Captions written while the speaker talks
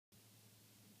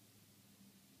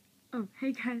Oh,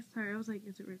 hey guys, sorry, I was like,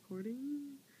 is it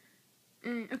recording?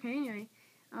 Okay, anyway,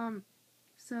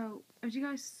 so, as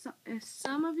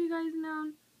some of you guys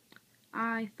know,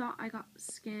 I thought I got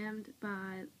scammed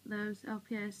by those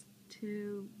LPS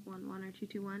 211 or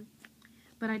 221,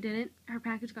 but I didn't. Her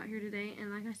package got here today,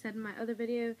 and like I said in my other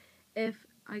video, if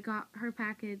I got her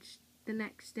package the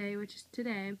next day, which is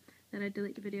today, then I'd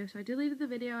delete the video. So I deleted the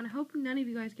video, and I hope none of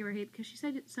you guys gave her hate, because she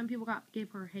said that some people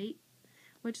gave her hate,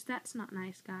 which that's not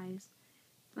nice, guys.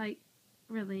 Like,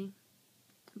 really.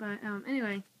 But,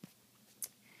 anyway.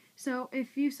 So,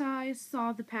 if you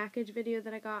saw the package video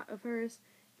that I got of hers,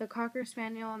 the Cocker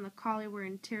Spaniel and the Collie were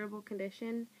in terrible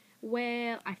condition.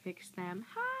 Well, I fixed them.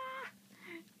 Ha!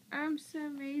 I'm so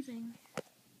amazing.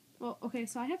 Well, okay,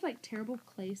 so I have, like, terrible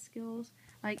clay skills.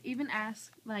 Like, even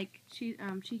ask, like,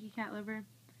 Cheeky Cat Lover.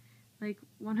 Like,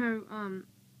 her,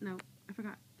 no, I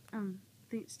forgot. I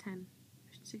think it's 10,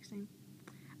 16.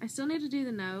 I still need to do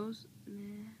the nose.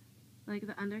 Like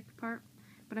the under part,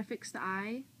 but I fixed the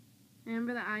eye.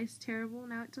 Remember, the eye's terrible.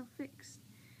 Now it's all fixed.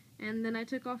 And then I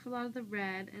took off a lot of the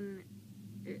red, and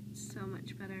it's so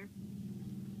much better.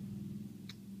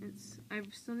 I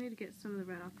still need to get some of the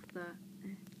red off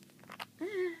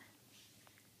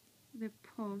the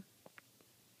pull.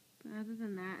 But other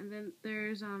than that, and then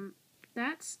there's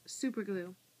that's super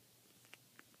glue.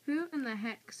 Who in the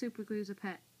heck super glues a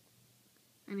pet?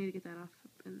 I need to get that off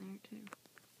up in there too.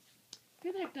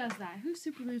 Who the heck does that? Who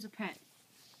super glues a pet?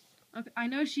 Okay, I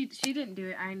know she didn't do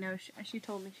it. I know she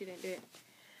told me she didn't do it.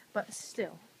 But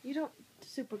still, you don't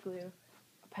super glue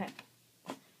a pet.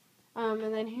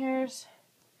 And then here's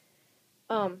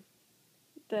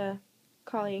the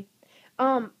Collie.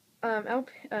 Loves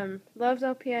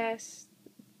LPS.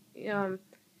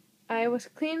 I was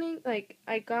cleaning, like,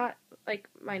 I got, like,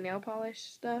 my nail polish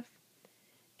stuff,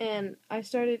 and I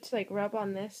started to, like, rub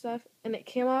on this stuff, and it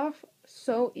came off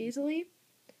so easily.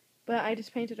 But I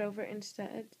just painted over it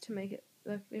instead to make it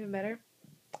look even better.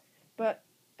 But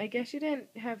I guess you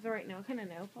didn't have the right kind of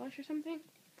nail polish or something.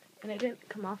 And it didn't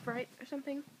come off right or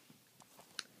something.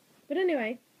 But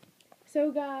anyway,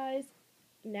 so guys,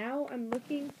 now I'm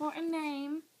looking for a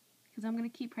name. Because I'm going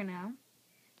to keep her now.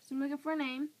 So I'm looking for a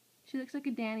name. She looks like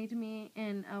a Danny to me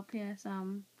in LPS,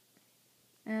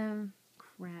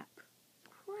 crap.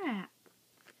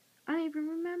 I don't even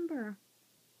remember.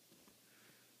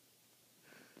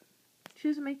 She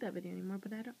doesn't make that video anymore,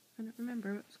 but I don't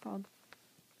remember what it's called.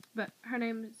 But her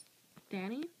name is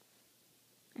Danny,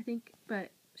 I think.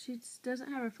 But she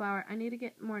doesn't have a flower. I need to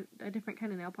get a different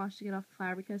kind of nail polish to get off the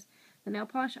flower, because the nail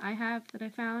polish I have that I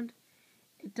found,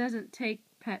 it doesn't take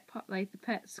the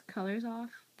pet's colors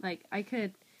off. Like, I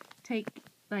could take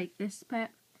like this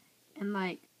pet and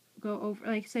like go over,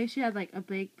 like, say she had like a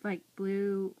big like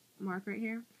blue mark right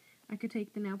here. I could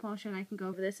take the nail polish and I can go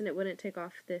over this, and it wouldn't take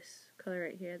off this color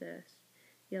right here, this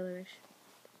yellowish.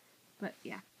 But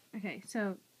yeah, okay,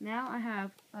 so now I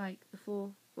have like the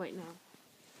full, wait, no,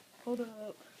 hold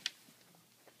up.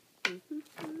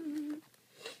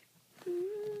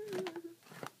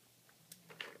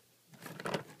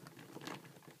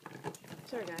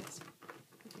 Sorry guys.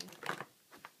 Okay.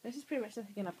 This is pretty much like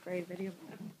an upgrade video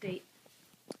update.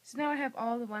 So now I have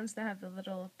all the ones that have the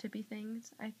little tippy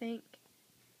things, I think.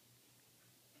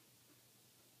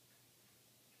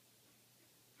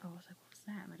 Oh, I was like, what's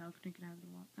that? My dog's drinking out of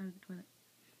the toilet.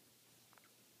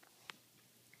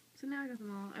 So now I got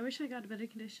them all. I wish I got a better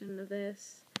condition of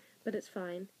this, but it's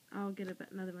fine. I'll get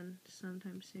another one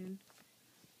sometime soon.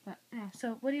 But yeah,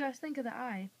 so what do you guys think of the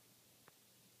eye?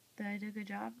 Did I do a good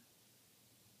job?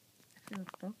 I feel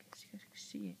focused. You guys can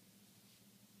see it.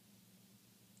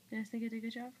 Did I think I did a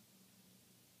good job?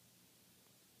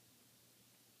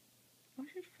 I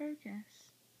should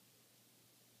focus.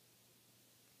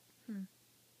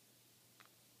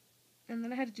 And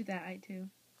then I had to do that eye too.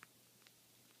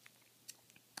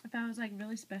 If I was like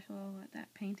really special at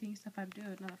that painting stuff, I'd do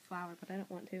another flower, but I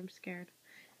don't want to. I'm scared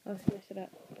I'll mess it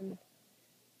up. And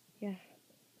yeah.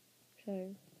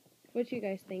 So, what do you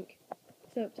guys think?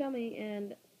 So tell me,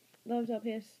 and loves up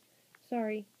his.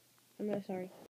 Sorry. I'm really sorry.